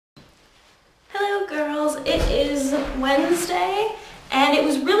Hello girls, it is Wednesday and it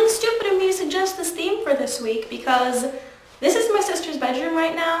was really stupid of me to suggest this theme for this week because this is my sister's bedroom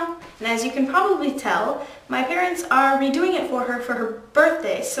right now, and as you can probably tell, my parents are redoing it for her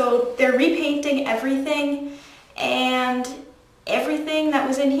birthday. So they're repainting everything, and everything that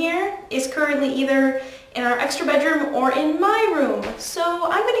was in here is currently either in our extra bedroom or in my room. So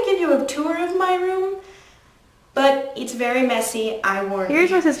I'm going to give you a tour of my room, but it's very messy, I warn you. Here's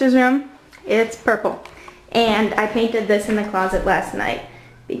my sister's room. It's purple. And I painted this in the closet last night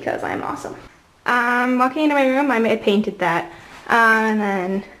because I'm awesome. Walking into my room, I painted that. And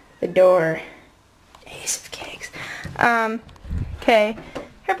then the door. Ace of cakes. Okay.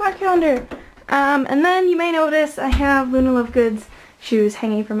 Harry Potter calendar. And then you may notice I have Luna Lovegood's shoes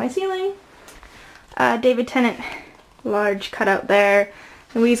hanging from my ceiling. David Tennant, large cutout there.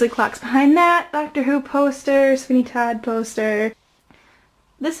 The Weasley clock's behind that. Doctor Who poster, Sweeney Todd poster.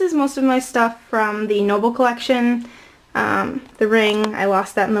 This is most of my stuff from the Noble collection. The ring, I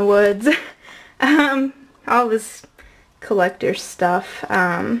lost that in the woods. All this collector stuff.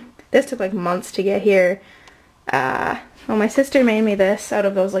 This took like months to get here. Well, my sister made me this out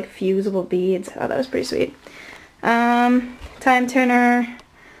of those like fusible beads. Oh, that was pretty sweet. Time Turner,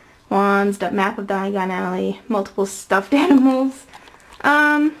 wands, map of Diagon Alley, multiple stuffed animals.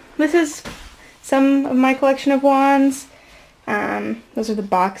 This is some of my collection of wands. Those are the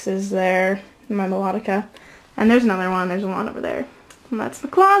boxes there, my melodica. And there's another one, there's a wand over there. And that's the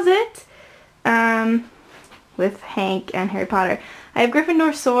closet, with Hank and Harry Potter. I have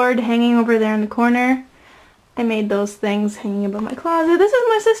Gryffindor sword hanging over there in the corner. I made those things hanging above my closet. This is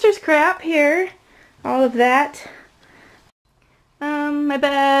my sister's crap here. All of that. My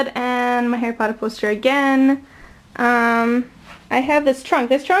bed and my Harry Potter poster again. I have this trunk.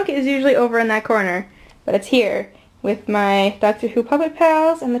 This trunk is usually over in that corner, but it's here with my Doctor Who puppet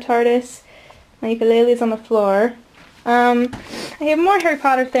pals and the TARDIS. My ukulele is on the floor. I have more Harry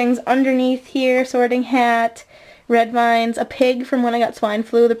Potter things underneath here. Sorting hat, red vines, a pig from when I got swine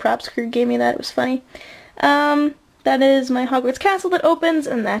flu. The props crew gave me that. It was funny. That is my Hogwarts castle that opens,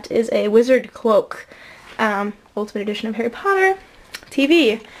 and that is a wizard cloak. Ultimate edition of Harry Potter.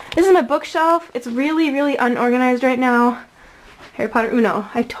 TV. This is my bookshelf. It's really, really unorganized right now. Harry Potter Uno.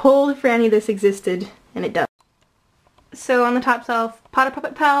 I told Franny this existed, and it does. So on the top shelf, Potter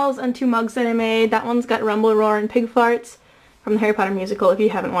Puppet Pals and 2 mugs that I made. That one's got Rumble, Roar, and Pig Farts from the Harry Potter musical, if you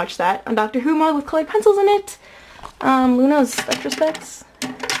haven't watched that. A Doctor Who mug with colored pencils in it. Luna's Spectrospecs.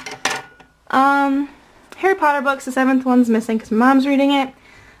 Harry Potter books, the 7th one's missing because my mom's reading it.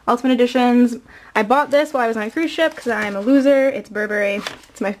 Ultimate editions. I bought this while I was on a cruise ship because I'm a loser. It's Burberry.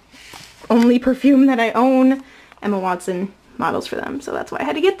 It's my only perfume that I own. Emma Watson models for them, so that's why I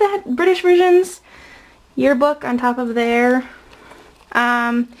had to get that. British versions. Yearbook on top of there.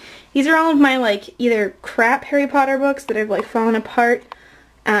 These are all of my like either crap Harry Potter books that have like fallen apart,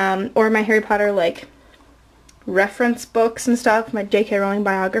 or my Harry Potter like reference books and stuff, my J.K. Rowling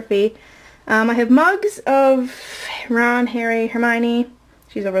biography. I have mugs of Ron, Harry, Hermione.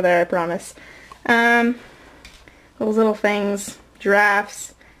 She's over there, I promise. Those little things,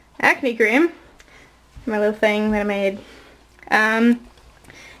 giraffes, acne cream, my little thing that I made.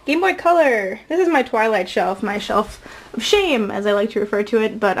 Game Boy Color. This is my Twilight shelf, my shelf of shame, as I like to refer to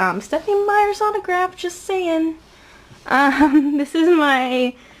it, but Stephanie Meyer's autograph, just saying. This is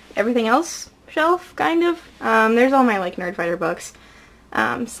my everything else shelf, kind of. There's all my like Nerdfighter books.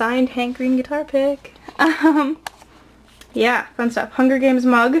 Signed Hank Green guitar pick. Yeah, fun stuff. Hunger Games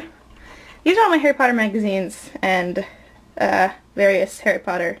mug. These are all my Harry Potter magazines and various Harry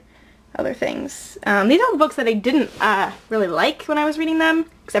Potter other things. These are all the books that I didn't really like when I was reading them,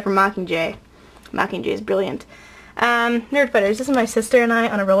 except for Mockingjay. Mockingjay is brilliant. Nerdfighters. This is my sister and I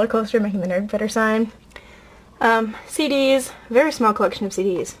on a roller coaster making the Nerdfighter sign. CDs. Very small collection of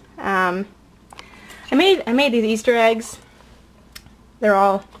CDs. I made these Easter eggs. They're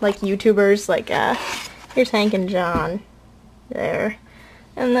all like YouTubers. Like here's Hank and John. There.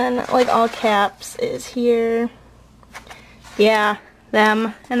 And then like all caps is here. Yeah.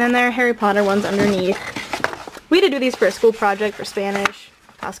 Them, and then there are Harry Potter ones underneath. We had to do these for a school project for Spanish,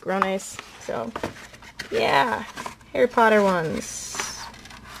 Cascarones, so yeah, Harry Potter ones.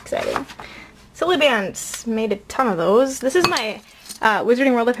 Exciting. Silly Bands, made a ton of those. This is my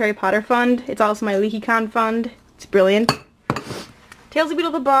Wizarding World of Harry Potter fund. It's also my LeakyCon fund. It's brilliant. Tales of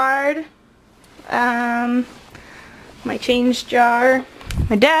Beetle the Bard. My change jar.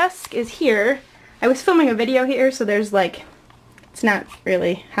 My desk is here. I was filming a video here, so there's like, it's not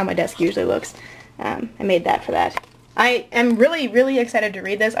really how my desk usually looks. I made that for that. I am really, really excited to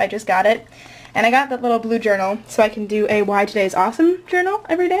read this. I just got it. And I got that little blue journal so I can do a Why Today's Awesome journal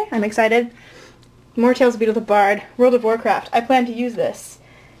every day. I'm excited. More Tales of Beetle the Bard, World of Warcraft. I plan to use this.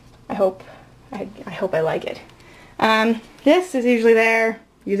 I hope I like it. This is usually there,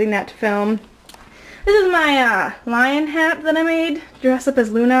 using that to film. This is my lion hat that I made, dress up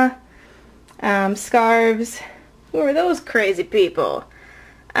as Luna. Scarves. Who are those crazy people?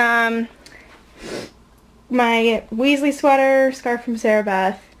 My Weasley sweater, scarf from Sarah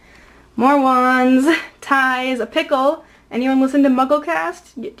Beth. More wands, ties, a pickle. Anyone listen to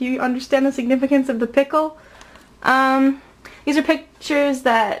Mugglecast? Do you understand the significance of the pickle? These are pictures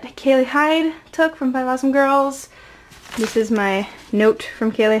that Kaylee Hyde took from Five Awesome Girls. This is my note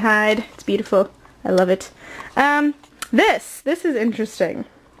from Kaylee Hyde. It's beautiful. I love it. This is interesting.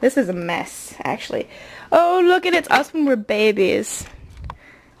 This is a mess, actually. Oh, look at it. It's us when we're babies.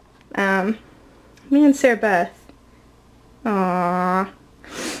 Me and Sarah Beth. Aww.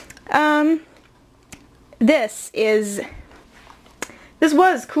 This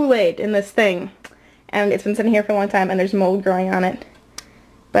was Kool-Aid in this thing. And it's been sitting here for a long time and there's mold growing on it.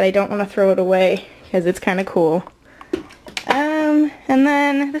 But I don't want to throw it away because it's kind of cool. And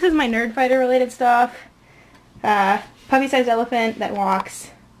then this is my Nerdfighter related stuff. Puppy-sized elephant that walks.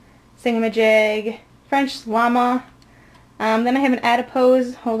 Singamajig. French llama. Then I have an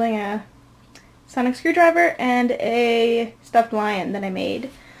adipose holding a sonic screwdriver and a stuffed lion that I made.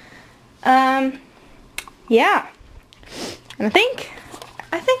 Yeah. And I think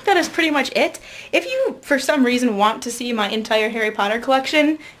that is pretty much it. If you, for some reason, want to see my entire Harry Potter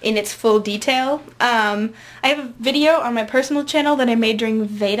collection in its full detail, I have a video on my personal channel that I made during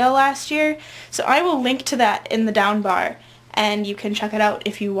Veda last year, so I will link to that in the down bar, and you can check it out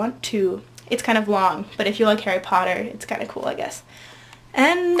if you want to. It's kind of long, but if you like Harry Potter, it's kind of cool, I guess.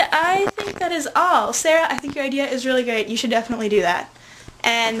 And I think that is all. Sarah, I think your idea is really great. You should definitely do that.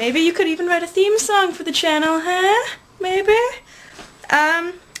 And maybe you could even write a theme song for the channel, huh? Maybe?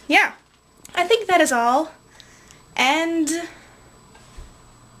 Yeah. I think that is all. And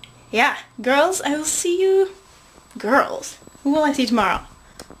yeah, girls, I will see you. Girls? Who will I see tomorrow?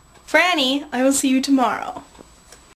 Franny, I will see you tomorrow.